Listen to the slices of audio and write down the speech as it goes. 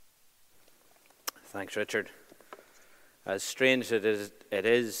Thanks, Richard. As strange as it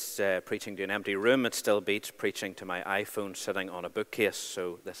is preaching to an empty room, it still beats preaching to my iPhone sitting on a bookcase,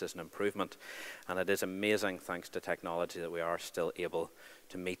 so this is an improvement. And it is amazing, thanks to technology, that we are still able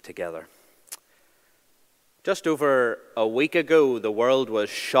to meet together. Just over a week ago, the world was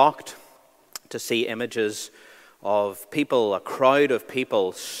shocked to see images of people, a crowd of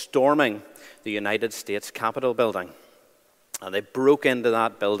people, storming the United States Capitol building. And they broke into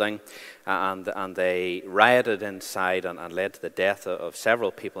that building and they rioted inside and led to the death of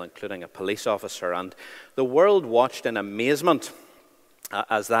several people, including a police officer. And the world watched in amazement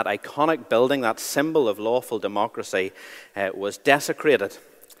as that iconic building, that symbol of lawful democracy, was desecrated.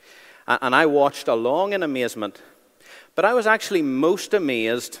 And I watched along in amazement. But I was actually most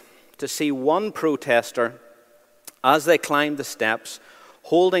amazed to see one protester, as they climbed the steps,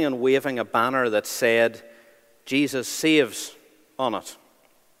 holding and waving a banner that said, "Jesus saves," on it.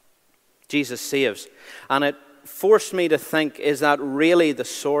 Jesus saves. And it forced me to think, is that really the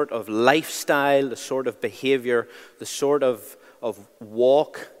sort of lifestyle, the sort of behavior, the sort of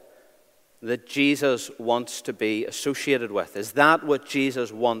walk that Jesus wants to be associated with? Is that what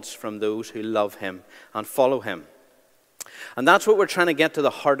Jesus wants from those who love him and follow him? And that's what we're trying to get to the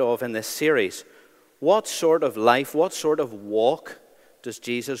heart of in this series. What sort of life, what sort of walk does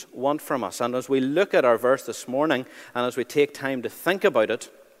Jesus want from us? And as we look at our verse this morning, and as we take time to think about it,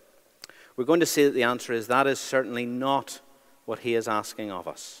 we're going to see that the answer is that is certainly not what he is asking of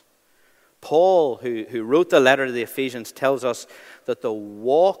us. Paul, who wrote the letter to the Ephesians, tells us that the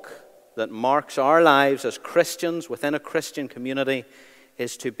walk that marks our lives as Christians within a Christian community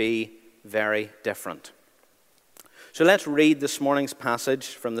is to be very different. So let's read this morning's passage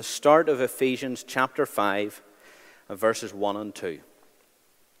from the start of Ephesians chapter 5, verses 1 and 2.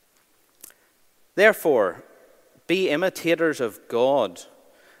 Therefore, be imitators of God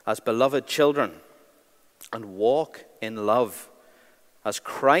as beloved children, and walk in love, as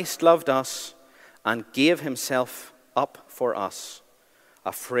Christ loved us and gave himself up for us,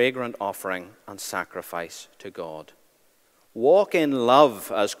 a fragrant offering and sacrifice to God. Walk in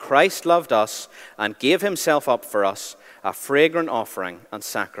love, as Christ loved us and gave himself up for us, a fragrant offering and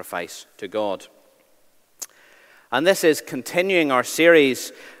sacrifice to God. And this is continuing our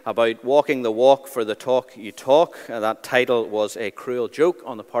series about walking the walk for the talk you talk. That title was a cruel joke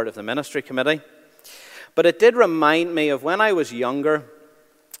on the part of the ministry committee. But it did remind me of when I was younger,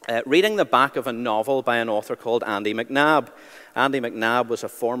 reading the back of a novel by an author called Andy McNabb. Andy McNabb was a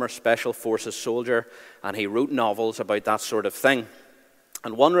former Special Forces soldier, and he wrote novels about that sort of thing.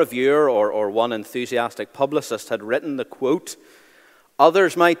 And one reviewer or one enthusiastic publicist had written the quote,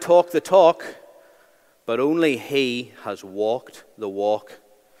 "Others might talk the talk, but only he has walked the walk."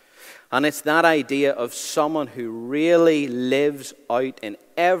 And it's that idea of someone who really lives out in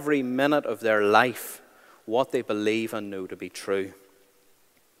every minute of their life what they believe and know to be true.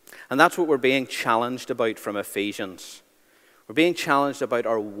 And that's what we're being challenged about from Ephesians. We're being challenged about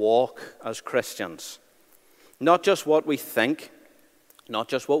our walk as Christians. Not just what we think, not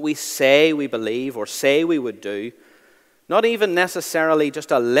just what we say we believe or say we would do, not even necessarily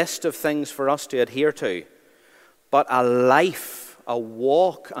just a list of things for us to adhere to, but a life, a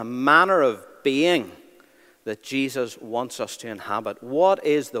walk, a manner of being that Jesus wants us to inhabit. What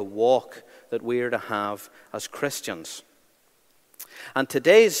is the walk that we are to have as Christians? And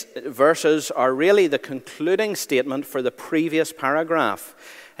today's verses are really the concluding statement for the previous paragraph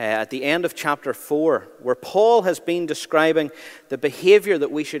at the end of chapter 4, where Paul has been describing the behavior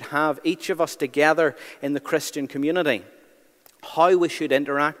that we should have, each of us together in the Christian community, how we should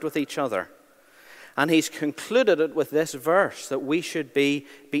interact with each other. And he's concluded it with this verse, that we should be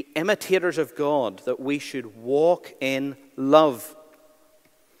imitators of God, that we should walk in love.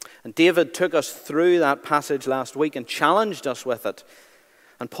 And David took us through that passage last week and challenged us with it.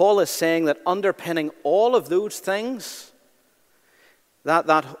 And Paul is saying that underpinning all of those things,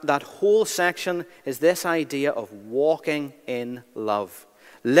 that whole section is this idea of walking in love,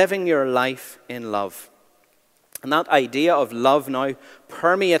 living your life in love. And that idea of love now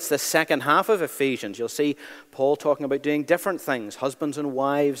permeates the second half of Ephesians. You'll see Paul talking about doing different things, husbands and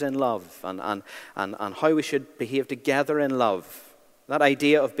wives in love, and how we should behave together in love. That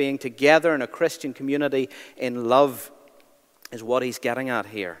idea of being together in a Christian community in love is what he's getting at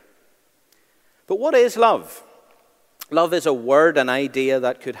here. But what is love? Love is a word, an idea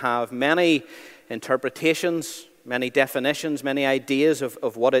that could have many interpretations, many definitions, many ideas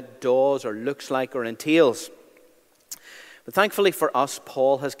of what it does or looks like or entails. But thankfully for us,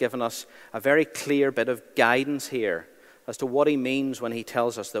 Paul has given us a very clear bit of guidance here as to what he means when he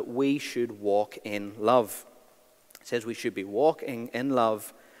tells us that we should walk in love. He says we should be walking in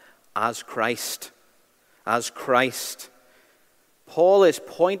love as Christ as Christ. Paul is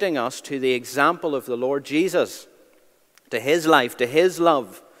pointing us to the example of the Lord Jesus, to his life, to his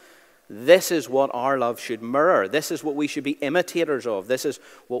love. This is what our love should mirror. This is what we should be imitators of. This is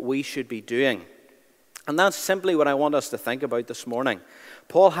what we should be doing. And that's simply what I want us to think about this morning.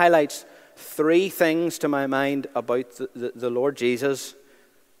 Paul highlights three things to my mind about the Lord Jesus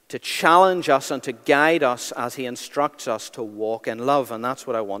to challenge us and to guide us as he instructs us to walk in love. And that's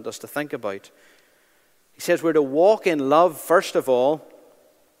what I want us to think about. He says we're to walk in love, first of all,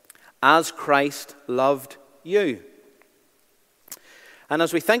 as Christ loved you. And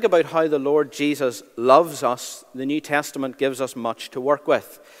as we think about how the Lord Jesus loves us, the New Testament gives us much to work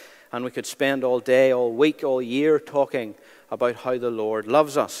with. And we could spend all day, all week, all year talking about how the Lord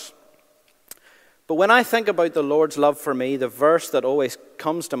loves us. But when I think about the Lord's love for me, the verse that always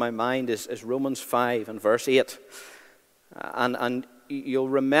comes to my mind is Romans 5 and verse 8. And you'll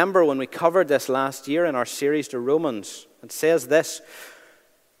remember when we covered this last year in our series to Romans, it says this: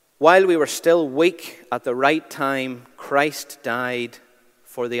 while we were still weak, at the right time, Christ died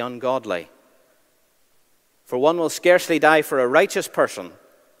for the ungodly. For one will scarcely die for a righteous person,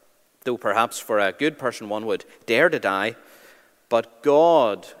 though perhaps for a good person one would dare to die. But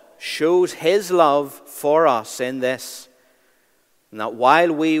God shows his love for us in this, and that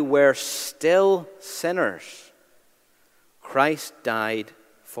while we were still sinners, Christ died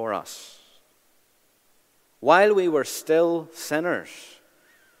for us. While we were still sinners,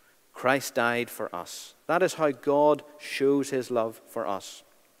 Christ died for us. That is how God shows his love for us.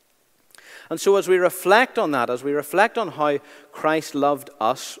 And so as we reflect on that, as we reflect on how Christ loved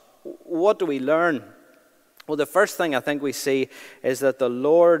us, what do we learn? Well, the first thing I think we see is that the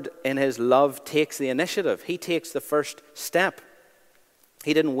Lord in his love takes the initiative. He takes the first step.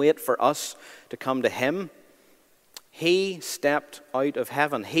 He didn't wait for us to come to him. He stepped out of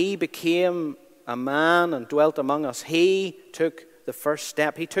heaven. He became a man and dwelt among us. He took the first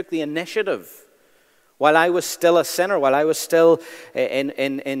step. He took the initiative. While I was still a sinner, while I was still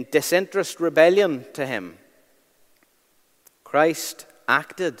in disinterest rebellion to him, Christ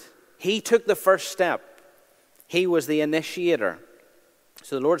acted. He took the first step. He was the initiator.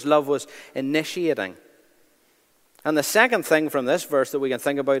 So the Lord's love was initiating. And the second thing from this verse that we can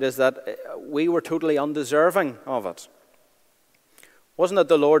think about is that we were totally undeserving of it. Wasn't it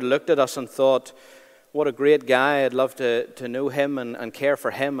the Lord looked at us and thought, what a great guy, I'd love to know him and care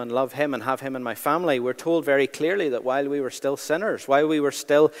for him and love him and have him in my family. We're told very clearly that while we were still sinners, while we were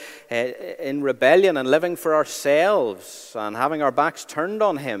still in rebellion and living for ourselves and having our backs turned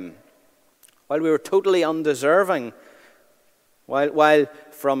on him, while we were totally undeserving, while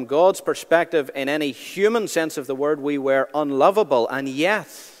from God's perspective, in any human sense of the word, we were unlovable, and yet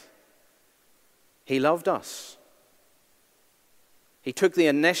he loved us. He took the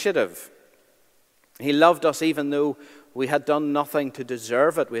initiative. He loved us even though we had done nothing to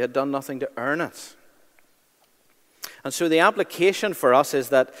deserve it. We had done nothing to earn it. And so the application for us is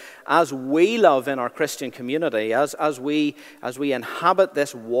that as we love in our Christian community, as we inhabit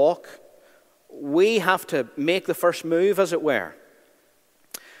this walk, we have to make the first move, as it were.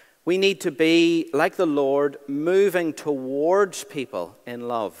 We need to be, like the Lord, moving towards people in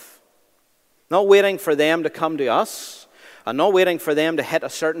love. Not waiting for them to come to us, and not waiting for them to hit a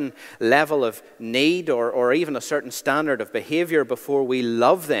certain level of need or even a certain standard of behavior before we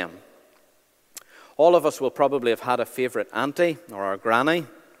love them. All of us will probably have had a favorite auntie or our granny,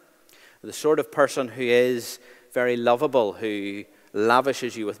 the sort of person who is very lovable, who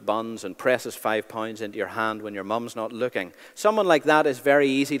lavishes you with buns and presses £5 into your hand when your mum's not looking. Someone like that is very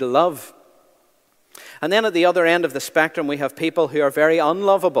easy to love. And then at the other end of the spectrum, we have people who are very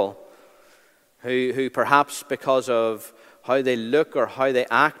unlovable, who perhaps because of how they look or how they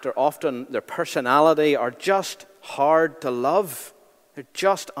act or often their personality are just hard to love. They're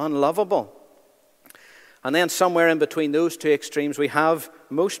just unlovable. And then somewhere in between those two extremes, we have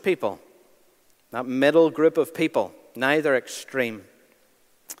most people, that middle group of people, neither extreme.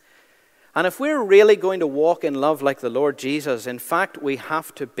 And if we're really going to walk in love like the Lord Jesus, in fact, we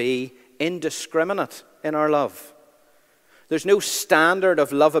have to be indiscriminate in our love. There's no standard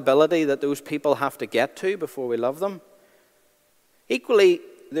of lovability that those people have to get to before we love them. Equally,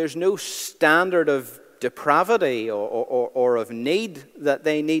 there's no standard of depravity or of need that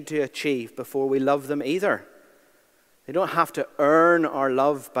they need to achieve before we love them either. They don't have to earn our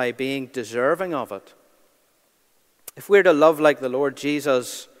love by being deserving of it. If we're to love like the Lord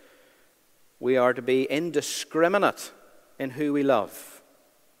Jesus, we are to be indiscriminate in who we love.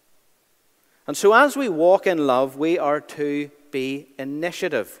 And so as we walk in love, we are to be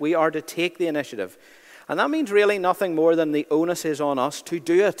initiative. We are to take the initiative. And that means really nothing more than the onus is on us to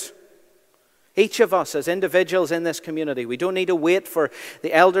do it. Each of us as individuals in this community, we don't need to wait for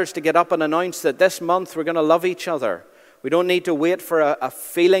the elders to get up and announce that this month we're going to love each other. We don't need to wait for a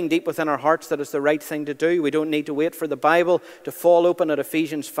feeling deep within our hearts that it's the right thing to do. We don't need to wait for the Bible to fall open at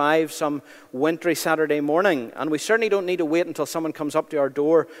Ephesians 5 some wintry Saturday morning. And we certainly don't need to wait until someone comes up to our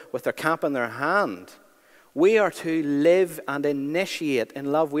door with their cap in their hand. We are to live and initiate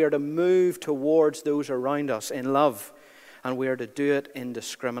in love. We are to move towards those around us in love. And we are to do it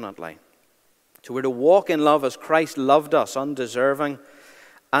indiscriminately. So we're to walk in love as Christ loved us, undeserving.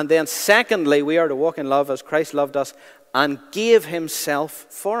 And then secondly, we are to walk in love as Christ loved us and gave himself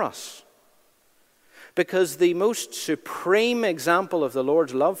for us. Because the most supreme example of the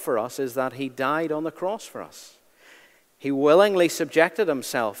Lord's love for us is that he died on the cross for us. He willingly subjected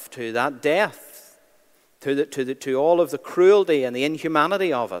himself to that death, to all of the cruelty and the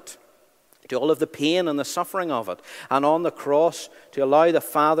inhumanity of it, to all of the pain and the suffering of it, and on the cross to allow the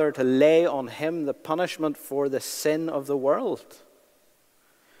Father to lay on him the punishment for the sin of the world.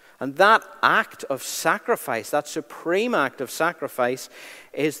 And that act of sacrifice, that supreme act of sacrifice,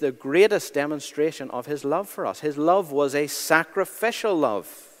 is the greatest demonstration of his love for us. His love was a sacrificial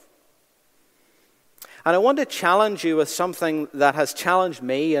love. And I want to challenge you with something that has challenged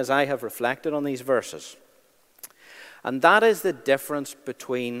me as I have reflected on these verses. And that is the difference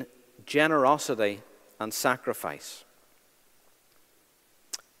between generosity and sacrifice.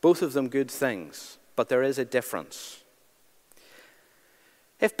 Both of them good things, but there is a difference.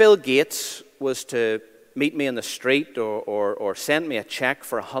 If Bill Gates was to meet me in the street or send me a check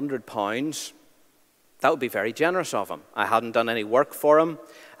for £100, that would be very generous of him. I hadn't done any work for him.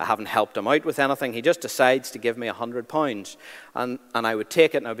 I haven't helped him out with anything. He just decides to give me £100. And I would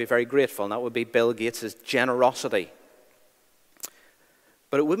take it and I would be very grateful. And that would be Bill Gates' generosity.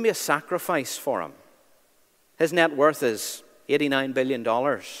 But it wouldn't be a sacrifice for him. His net worth is $89 billion.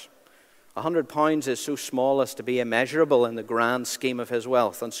 £100 is so small as to be immeasurable in the grand scheme of his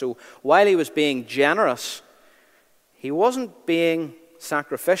wealth. And so while he was being generous, he wasn't being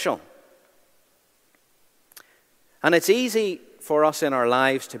sacrificial. And it's easy for us in our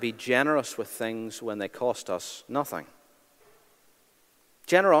lives to be generous with things when they cost us nothing.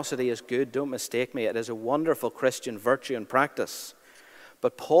 Generosity is good, don't mistake me. It is a wonderful Christian virtue and practice.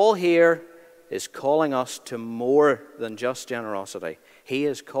 But Paul here is calling us to more than just generosity. He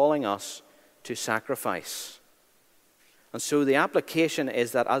is calling us to sacrifice. And so the application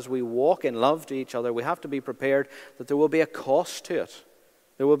is that as we walk in love to each other, we have to be prepared that there will be a cost to it.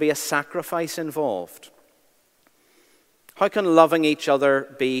 There will be a sacrifice involved. How can loving each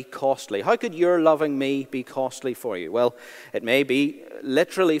other be costly? How could your loving me be costly for you? Well, it may be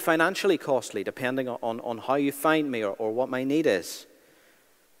literally financially costly, depending on how you find me or what my need is.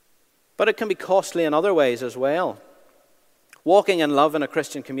 But it can be costly in other ways as well. Walking in love in a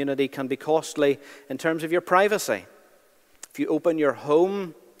Christian community can be costly in terms of your privacy. If you open your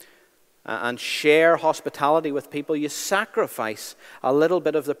home and share hospitality with people, you sacrifice a little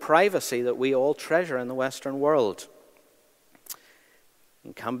bit of the privacy that we all treasure in the Western world.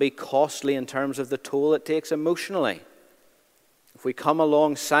 It can be costly in terms of the toll it takes emotionally. If we come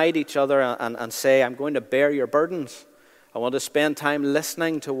alongside each other and say, I'm going to bear your burdens, I want to spend time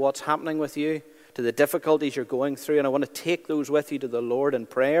listening to what's happening with you, to the difficulties you're going through, and I want to take those with you to the Lord in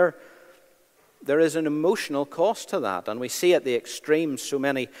prayer. There is an emotional cost to that, and we see at the extremes so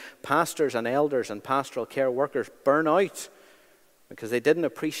many pastors and elders and pastoral care workers burn out because they didn't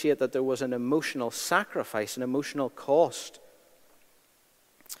appreciate that there was an emotional sacrifice, an emotional cost.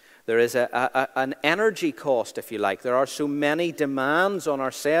 There is an energy cost, if you like. There are so many demands on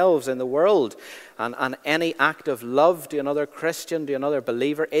ourselves in the world. And any act of love to another Christian, to another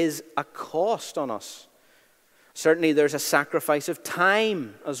believer, is a cost on us. Certainly there's a sacrifice of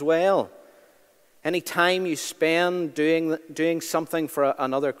time as well. Any time you spend doing something for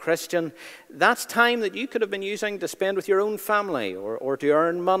another Christian, that's time that you could have been using to spend with your own family or to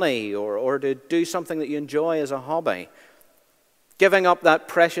earn money or to do something that you enjoy as a hobby. Giving up that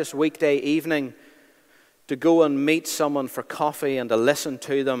precious weekday evening to go and meet someone for coffee and to listen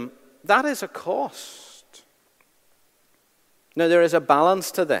to them, that is a cost. Now, there is a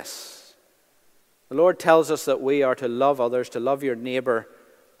balance to this. The Lord tells us that we are to love others, to love your neighbor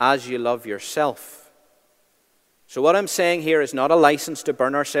as you love yourself. So what I'm saying here is not a license to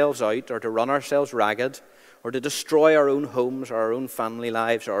burn ourselves out or to run ourselves ragged or to destroy our own homes or our own family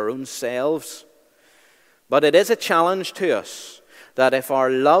lives or our own selves. But it is a challenge to us that if our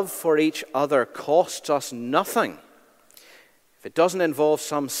love for each other costs us nothing, if it doesn't involve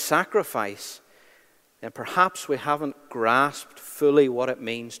some sacrifice, then perhaps we haven't grasped fully what it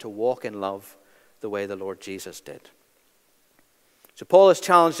means to walk in love the way the Lord Jesus did. So Paul has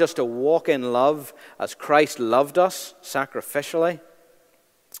challenged us to walk in love as Christ loved us sacrificially,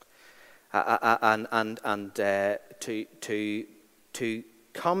 and to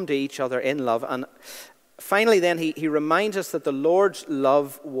come to each other in love. And finally then he reminds us that the Lord's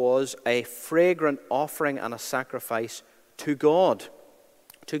love was a fragrant offering and a sacrifice to God.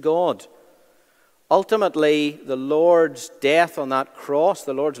 To God. Ultimately, the Lord's death on that cross,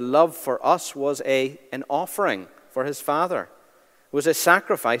 the Lord's love for us, was an offering for his Father. It was a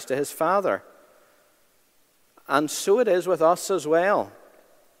sacrifice to his Father. And so it is with us as well.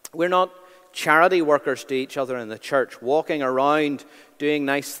 We're not charity workers to each other in the church, walking around doing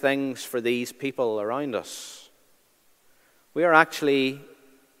nice things for these people around us. We are actually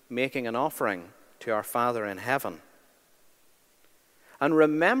making an offering to our Father in heaven. And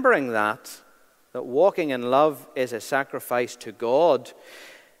remembering that walking in love is a sacrifice to God,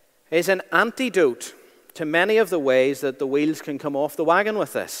 is an antidote to many of the ways that the wheels can come off the wagon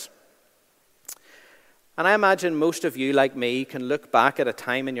with this. And I imagine most of you, like me, can look back at a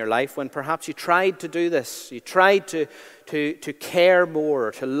time in your life when perhaps you tried to do this. You tried to care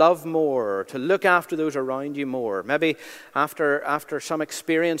more, to love more, to look after those around you more. Maybe after some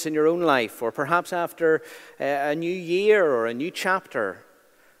experience in your own life, or perhaps after a new year or a new chapter.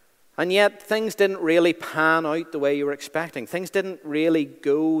 And yet things didn't really pan out the way you were expecting. Things didn't really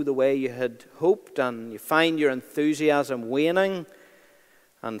go the way you had hoped, and you find your enthusiasm waning,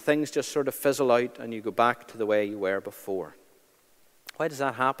 and things just sort of fizzle out and you go back to the way you were before. Why does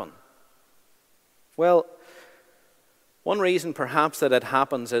that happen? Well, one reason perhaps that it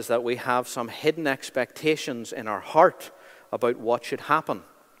happens is that we have some hidden expectations in our heart about what should happen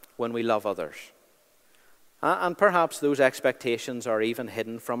when we love others. And perhaps those expectations are even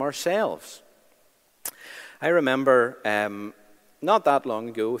hidden from ourselves. I remember not that long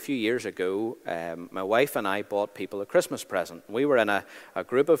ago, a few years ago, my wife and I bought people a Christmas present. We were in a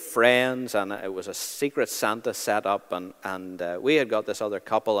group of friends, and it was a secret Santa set up, and we had got this other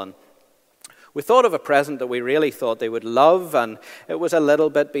couple, and we thought of a present that we really thought they would love, and it was a little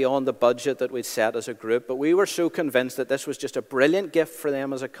bit beyond the budget that we'd set as a group, but we were so convinced that this was just a brilliant gift for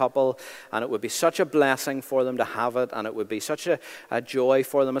them as a couple, and it would be such a blessing for them to have it, and it would be such a joy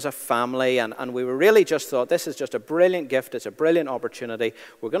for them as a family, and we were really just thought, this is just a brilliant gift, it's a brilliant opportunity,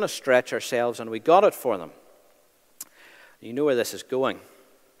 we're going to stretch ourselves, and we got it for them. You know where this is going.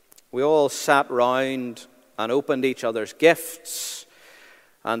 We all sat round and opened each other's gifts,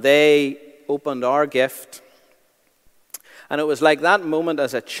 and they opened our gift. And it was like that moment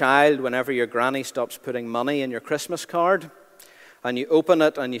as a child whenever your granny stops putting money in your Christmas card, and you open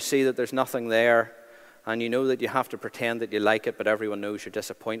it and you see that there's nothing there, and you know that you have to pretend that you like it, but everyone knows your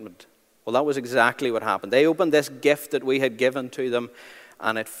disappointment. Well, that was exactly what happened. They opened this gift that we had given to them,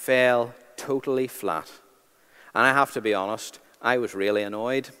 and it fell totally flat. And I have to be honest, I was really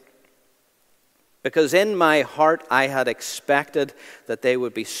annoyed. Because in my heart, I had expected that they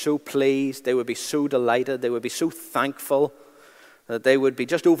would be so pleased, they would be so delighted, they would be so thankful, that they would be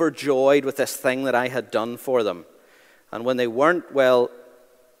just overjoyed with this thing that I had done for them. And when they weren't, well,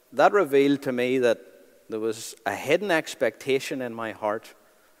 that revealed to me that there was a hidden expectation in my heart.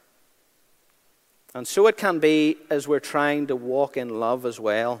 And so it can be as we're trying to walk in love as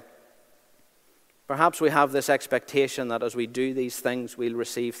well. Perhaps we have this expectation that as we do these things, we'll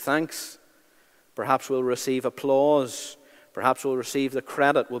receive thanks. Perhaps we'll receive applause. Perhaps we'll receive the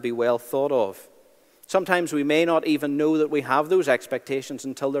credit, we'll be well thought of. Sometimes we may not even know that we have those expectations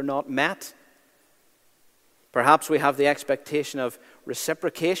until they're not met. Perhaps we have the expectation of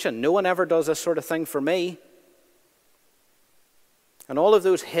reciprocation. No one ever does this sort of thing for me. And all of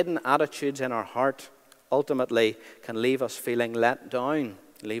those hidden attitudes in our heart ultimately can leave us feeling let down,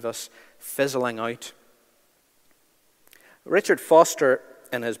 leave us fizzling out. Richard Foster,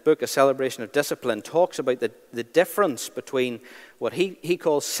 in his book, A Celebration of Discipline, talks about the difference between what he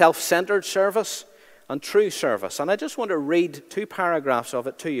calls self-centered service and true service. And I just want to read 2 paragraphs of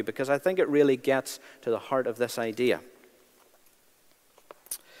it to you because I think it really gets to the heart of this idea.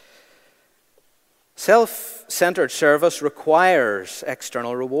 Self-centered service requires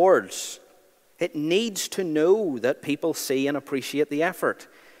external rewards. It needs to know that people see and appreciate the effort.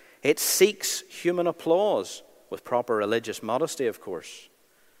 It seeks human applause, with proper religious modesty, of course.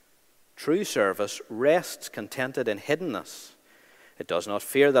 True service rests contented in hiddenness. It does not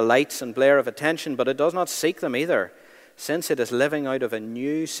fear the lights and blare of attention, but it does not seek them either, since it is living out of a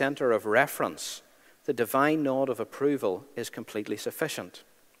new center of reference. The divine nod of approval is completely sufficient.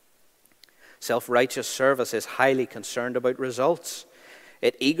 Self-righteous service is highly concerned about results.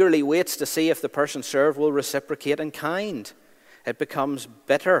 It eagerly waits to see if the person served will reciprocate in kind. It becomes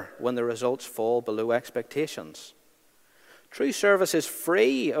bitter when the results fall below expectations. True service is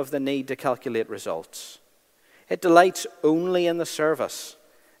free of the need to calculate results. It delights only in the service.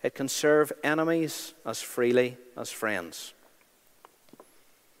 It can serve enemies as freely as friends.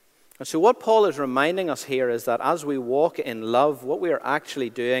 And so what Paul is reminding us here is that as we walk in love, what we are actually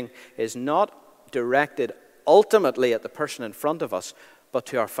doing is not directed ultimately at the person in front of us, but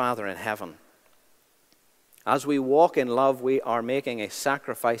to our Father in heaven. As we walk in love, we are making a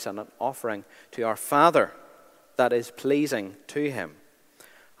sacrifice and an offering to our Father that is pleasing to him.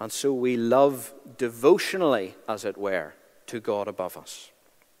 And so we love devotionally, as it were, to God above us.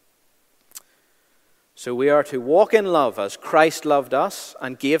 So we are to walk in love as Christ loved us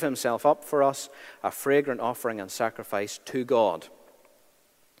and gave himself up for us, a fragrant offering and sacrifice to God.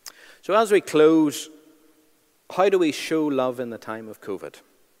 So as we close, how do we show love in the time of COVID?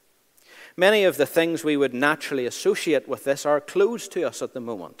 Many of the things we would naturally associate with this are closed to us at the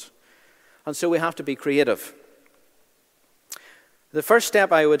moment. And so we have to be creative. The first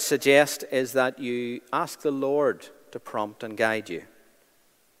step I would suggest is that you ask the Lord to prompt and guide you.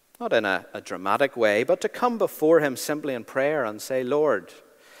 Not in a dramatic way, but to come before him simply in prayer and say, Lord,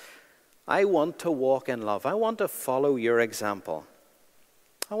 I want to walk in love. I want to follow your example.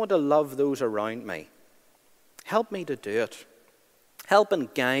 I want to love those around me. Help me to do it. Help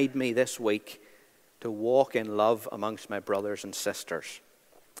and guide me this week to walk in love amongst my brothers and sisters.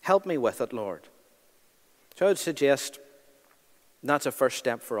 Help me with it, Lord. So I would suggest that's a first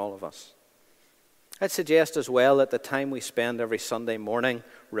step for all of us. I'd suggest as well that the time we spend every Sunday morning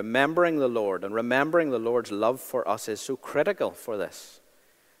remembering the Lord and remembering the Lord's love for us is so critical for this.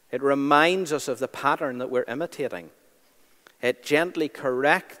 It reminds us of the pattern that we're imitating. It gently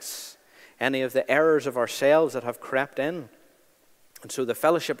corrects any of the errors of ourselves that have crept in. And so the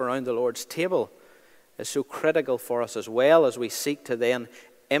fellowship around the Lord's table is so critical for us as well as we seek to then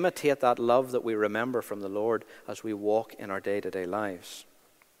imitate that love that we remember from the Lord as we walk in our day-to-day lives.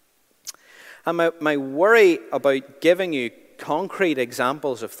 And my worry about giving you concrete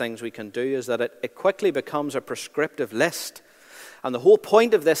examples of things we can do is that it quickly becomes a prescriptive list. And the whole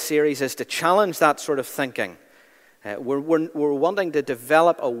point of this series is to challenge that sort of thinking. We're wanting to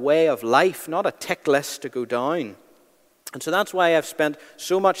develop a way of life, not a tick list to go down. And so that's why I've spent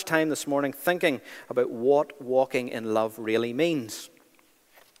so much time this morning thinking about what walking in love really means.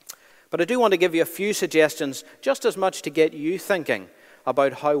 But I do want to give you a few suggestions, just as much to get you thinking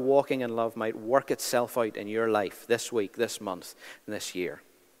about how walking in love might work itself out in your life this week, this month, and this year.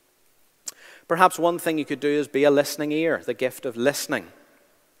 Perhaps one thing you could do is be a listening ear, the gift of listening.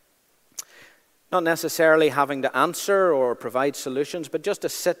 Not necessarily having to answer or provide solutions, but just to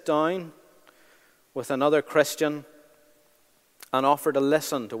sit down with another Christian and offer to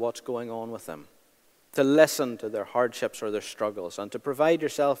listen to what's going on with them. To listen to their hardships or their struggles, and to provide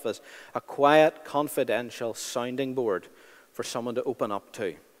yourself as a quiet, confidential sounding board for someone to open up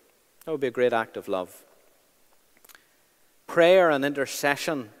to. That would be a great act of love. Prayer and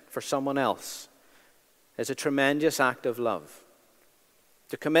intercession for someone else is a tremendous act of love.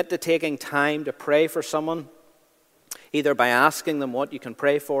 To commit to taking time to pray for someone, either by asking them what you can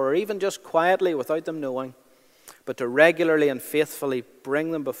pray for, or even just quietly without them knowing, but to regularly and faithfully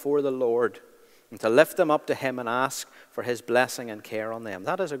bring them before the Lord and to lift them up to him and ask for his blessing and care on them.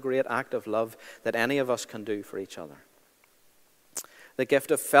 That is a great act of love that any of us can do for each other. The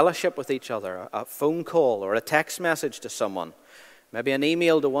gift of fellowship with each other, a phone call or a text message to someone, maybe an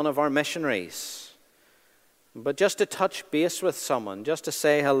email to one of our missionaries. But just to touch base with someone, just to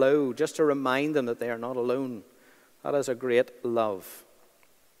say hello, just to remind them that they are not alone. That is a great love.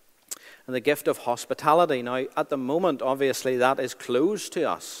 And the gift of hospitality. Now, at the moment, obviously, that is closed to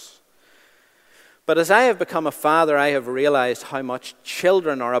us. But as I have become a father, I have realized how much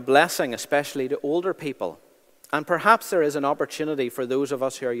children are a blessing, especially to older people. And perhaps there is an opportunity for those of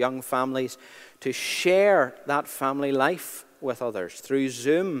us who are young families to share that family life with others through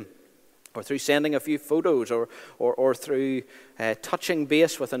Zoom, or through sending a few photos, or through touching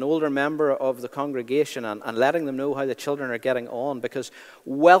base with an older member of the congregation and letting them know how the children are getting on, because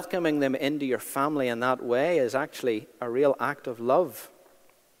welcoming them into your family in that way is actually a real act of love.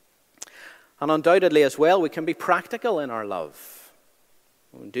 And undoubtedly as well, we can be practical in our love.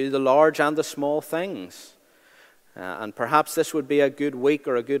 We do the large and the small things. And perhaps this would be a good week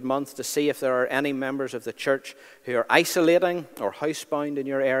or a good month to see if there are any members of the church who are isolating or housebound in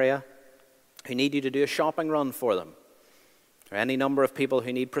your area, who need you to do a shopping run for them, or any number of people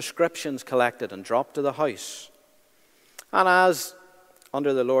who need prescriptions collected and dropped to the house. And as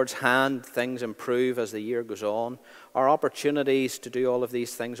under the Lord's hand things improve as the year goes on, our opportunities to do all of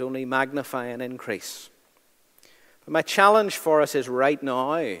these things only magnify and increase. But my challenge for us is right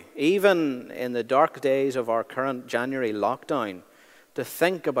now, even in the dark days of our current January lockdown, to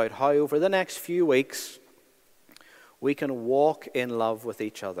think about how over the next few weeks we can walk in love with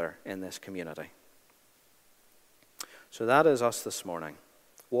each other in this community. So that is us this morning,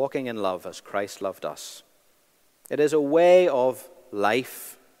 walking in love as Christ loved us. It is a way of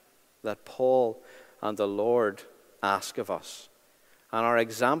life that Paul and the Lord ask of us. And our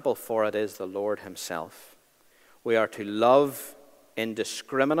example for it is the Lord himself. We are to love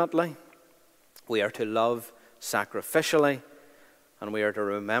indiscriminately. We are to love sacrificially. And we are to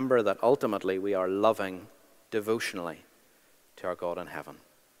remember that ultimately we are loving devotionally to our God in heaven.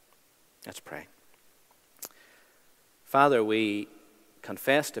 Let's pray. Father, we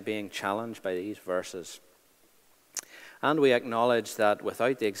confess to being challenged by these verses. And we acknowledge that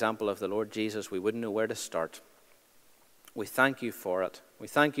without the example of the Lord Jesus, we wouldn't know where to start. We thank you for it. We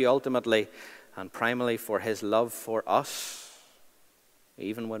thank you ultimately and primarily for his love for us,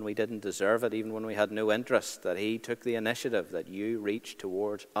 even when we didn't deserve it, even when we had no interest, that he took the initiative, that you reached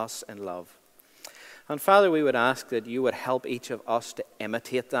towards us in love. And Father, we would ask that you would help each of us to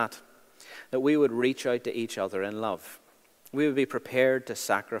imitate that we would reach out to each other in love. We would be prepared to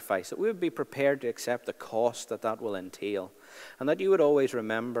sacrifice, that we would be prepared to accept the cost that that will entail, and that you would always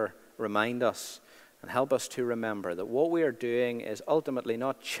remind us, and help us to remember that what we are doing is ultimately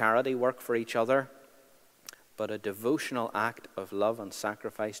not charity work for each other, but a devotional act of love and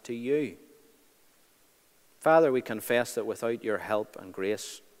sacrifice to you. Father, we confess that without your help and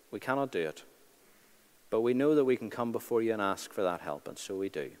grace, we cannot do it. But we know that we can come before you and ask for that help, and so we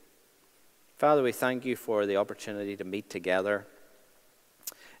do. Father, we thank you for the opportunity to meet together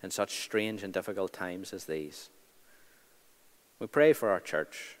in such strange and difficult times as these. We pray for our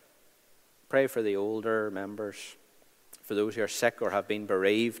church. Pray for the older members, for those who are sick or have been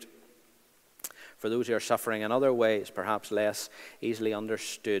bereaved, for those who are suffering in other ways, perhaps less easily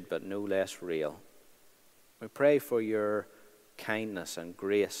understood, but no less real. We pray for your kindness and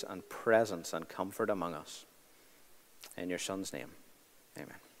grace and presence and comfort among us. In your Son's name,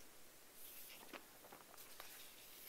 amen.